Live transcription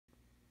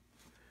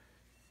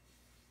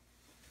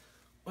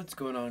What's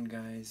going on,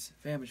 guys?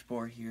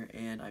 Famishboar here,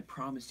 and I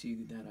promised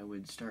you that I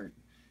would start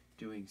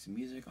doing some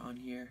music on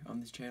here on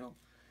this channel,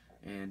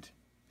 and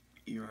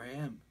here I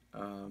am.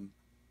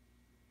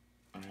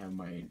 I have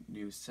my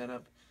new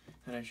setup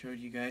that I showed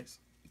you guys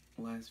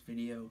last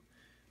video,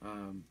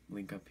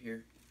 link up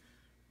here,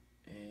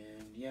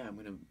 and yeah, I'm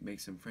gonna make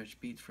some fresh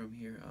beats from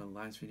here.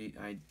 Last video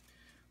I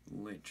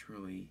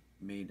literally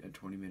made a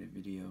 20-minute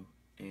video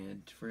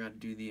and forgot to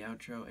do the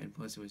outro, and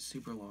plus it was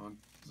super long.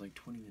 It was like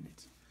 20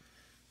 minutes.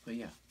 But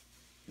yeah,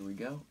 here we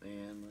go,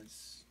 and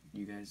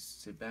you guys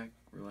sit back,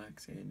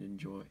 relax, and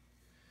enjoy.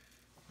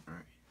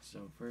 Alright,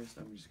 so first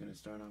I'm just going to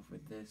start off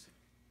with this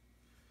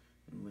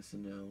and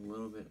listen to a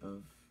little bit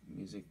of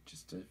music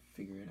just to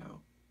figure it out.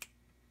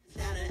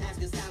 Down and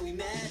ask us how we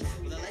met.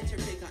 Well, I liked her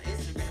pic on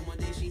Instagram. One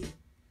day she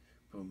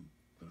Boom.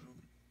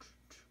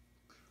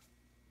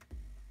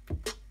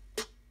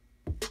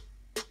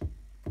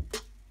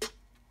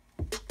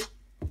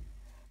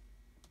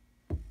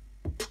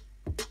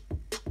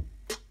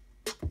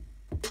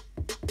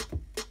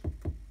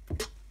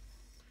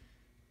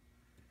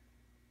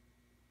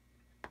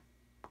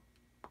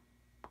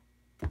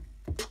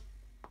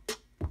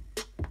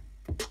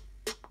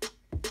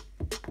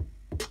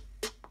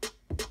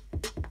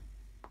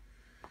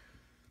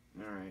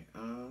 Alright,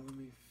 let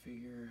me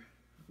figure.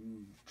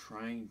 I'm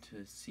trying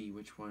to see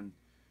which one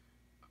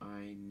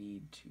I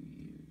need to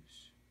use.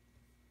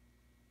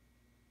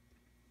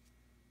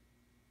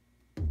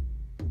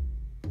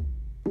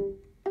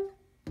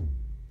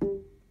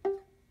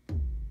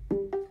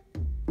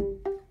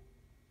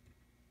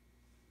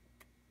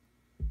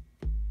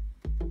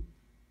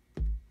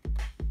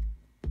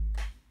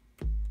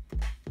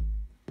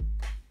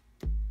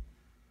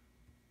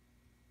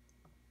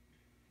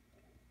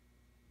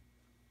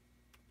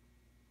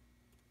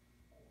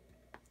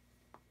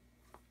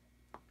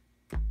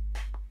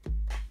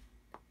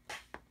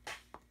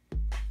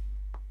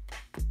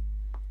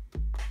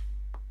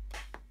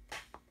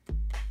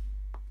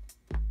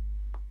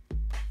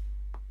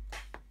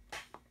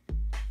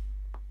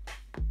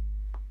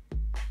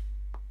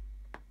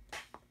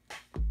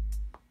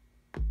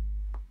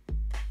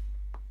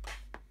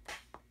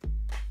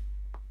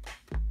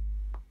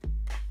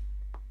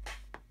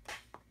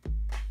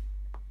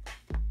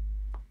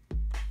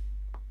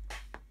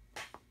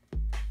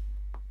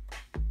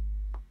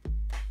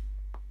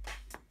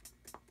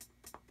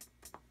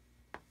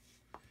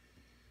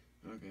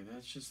 Okay,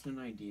 that's just an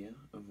idea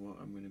of what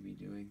I'm going to be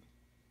doing.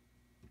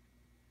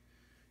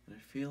 And I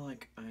feel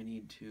like I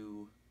need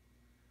to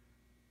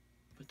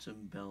put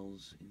some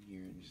bells in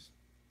here and just...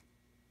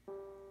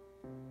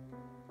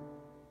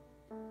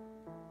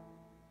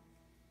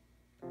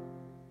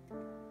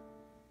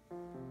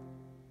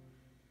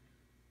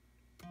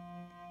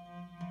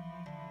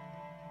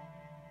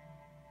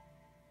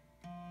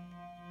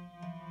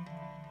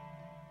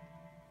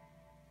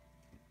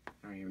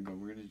 Alright, here we go.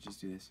 We're going to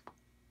just do this.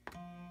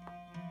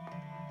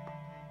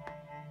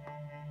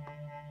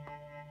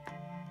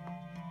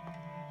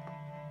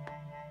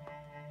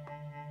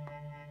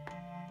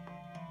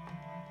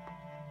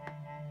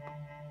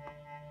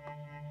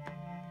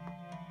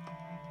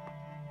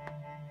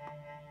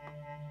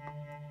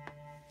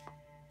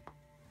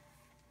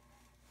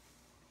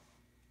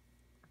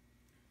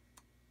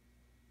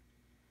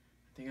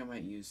 I think I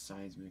might use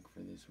Seismic for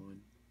this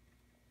one.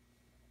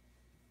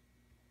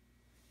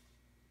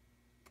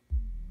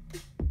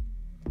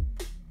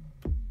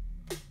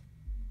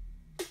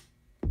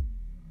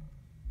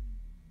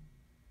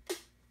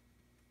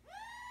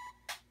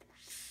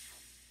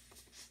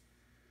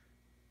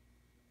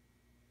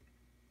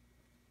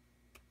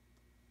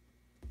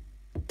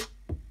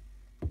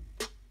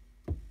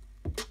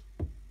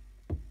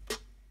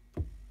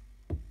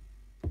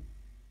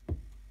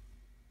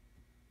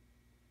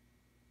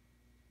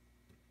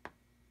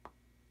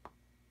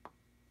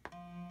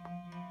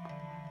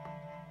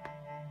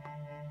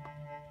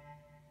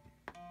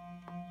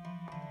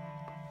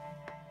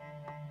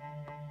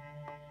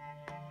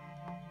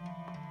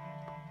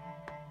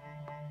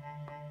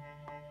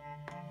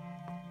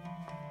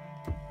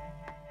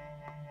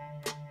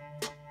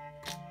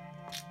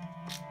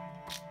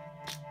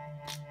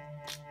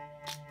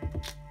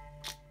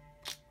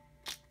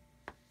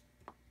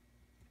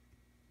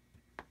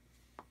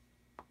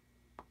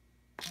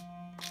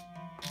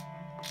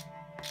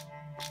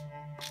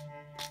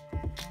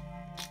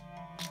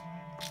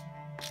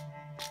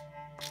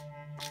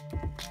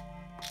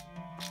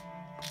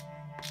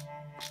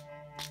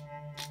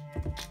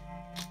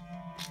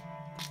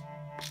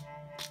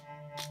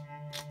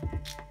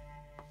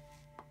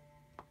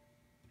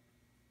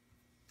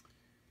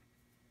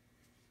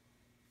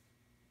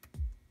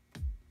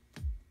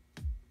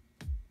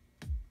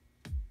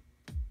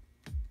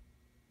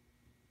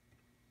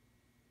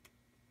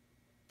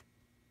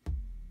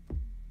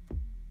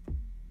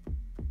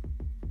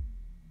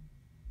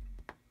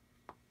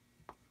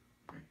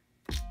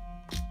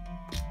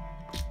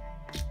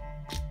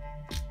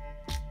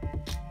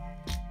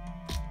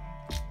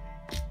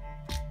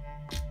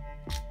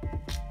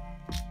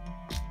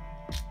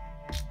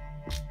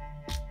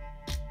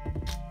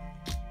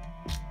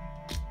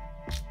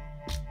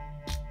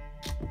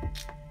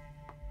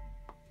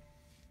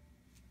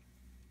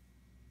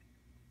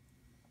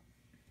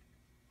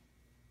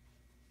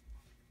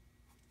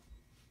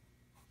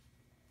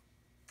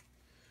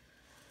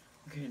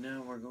 Okay,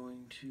 now we're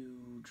going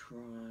to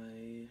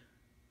try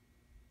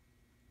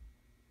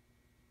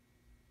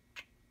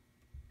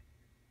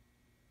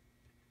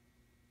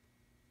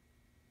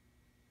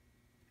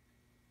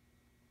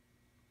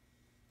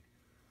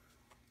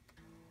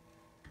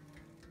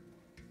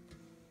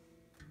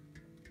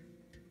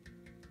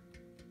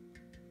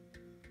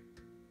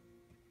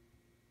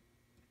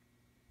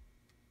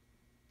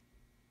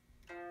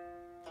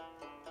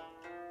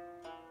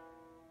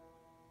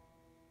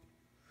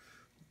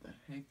what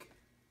the heck?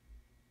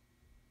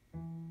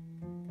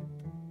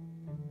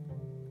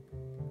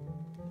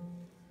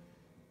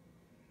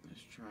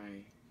 Let's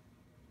try.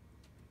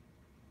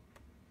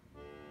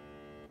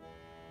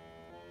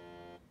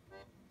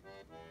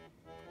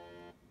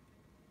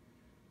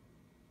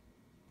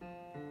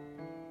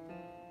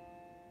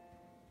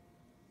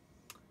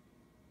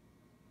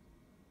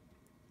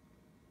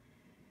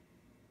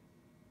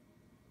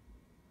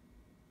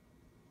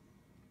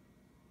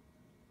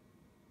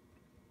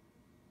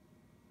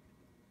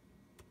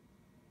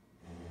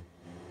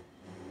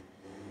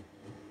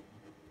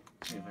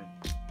 See if I.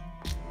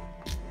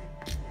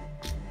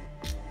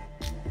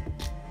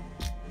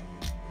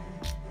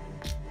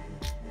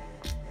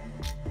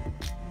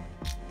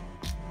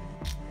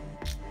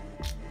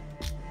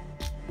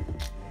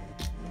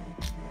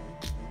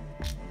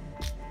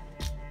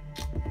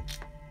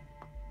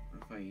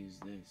 What if I use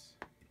this?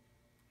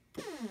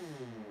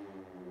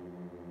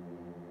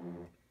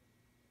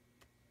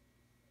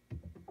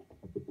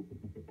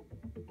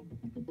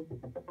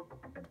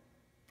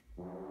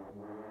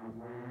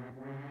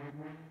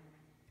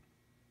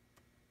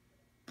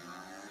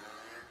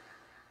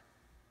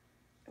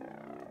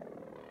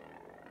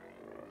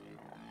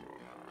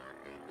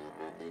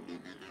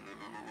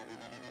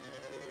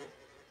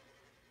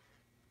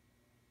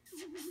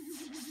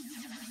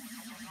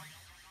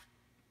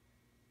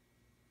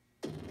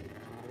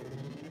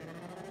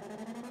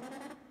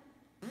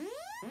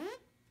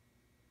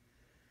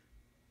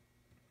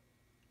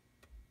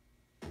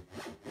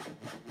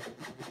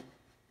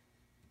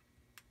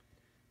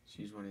 Let's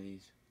use one of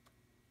these.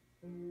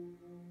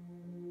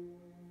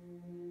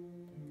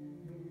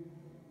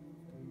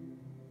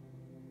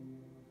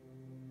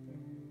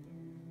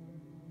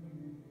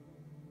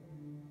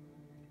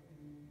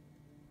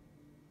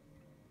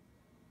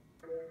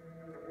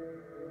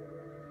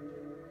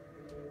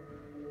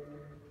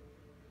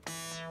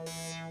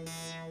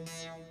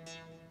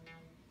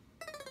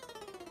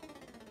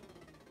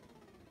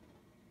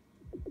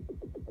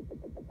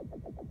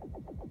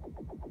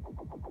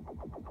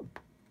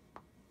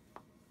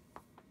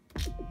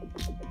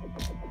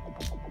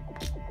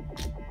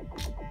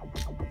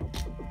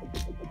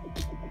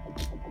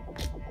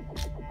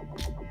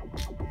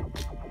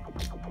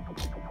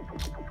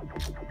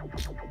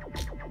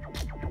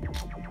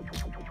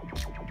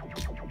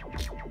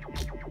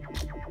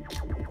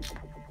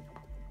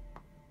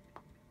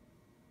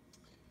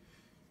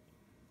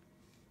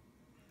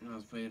 Now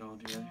let's play it all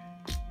together.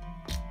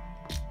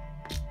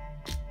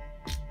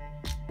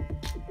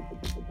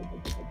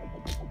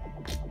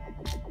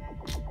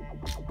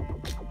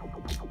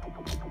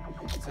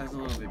 It sounds a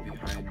little bit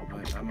behind,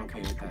 but I'm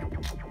okay with that.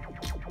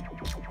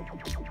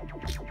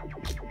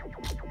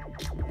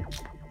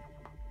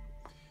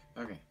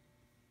 Okay.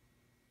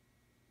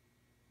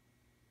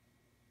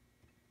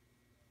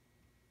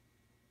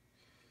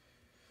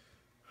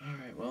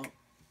 Alright, well,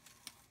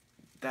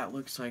 that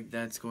looks like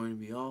that's going to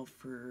be all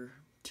for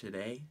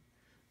today.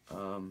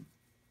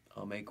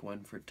 I'll make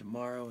one for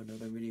tomorrow,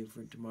 another video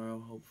for tomorrow,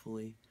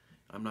 hopefully.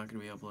 I'm not going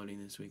to be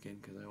uploading this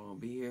weekend because I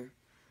won't be here.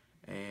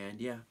 And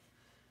yeah,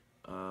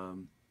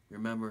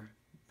 remember,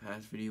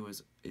 past video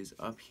is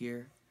up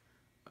here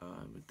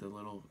with the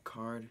little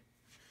card.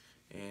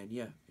 And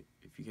yeah,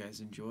 if you guys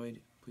enjoyed,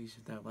 please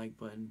hit that like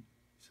button,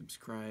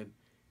 subscribe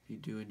if you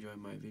do enjoy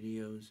my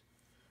videos.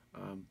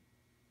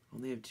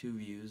 Only have 2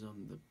 views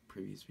on the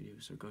previous video,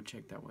 so go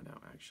check that one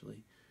out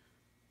actually.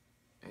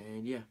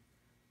 And yeah,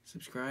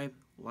 subscribe,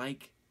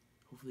 like.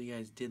 Hopefully you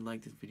guys did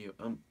like this video.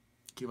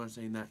 Keep on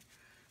saying that.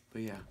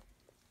 But yeah,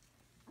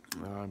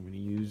 I'm gonna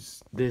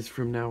use this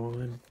from now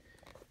on,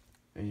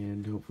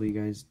 and hopefully you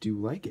guys do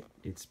like it.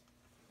 It's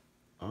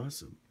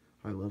awesome.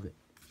 I love it.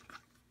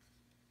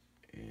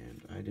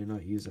 And I did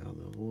not use it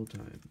the whole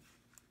time.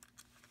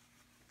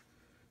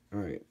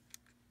 Alright.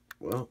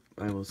 Well,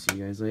 I will see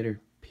you guys later.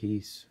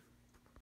 Peace.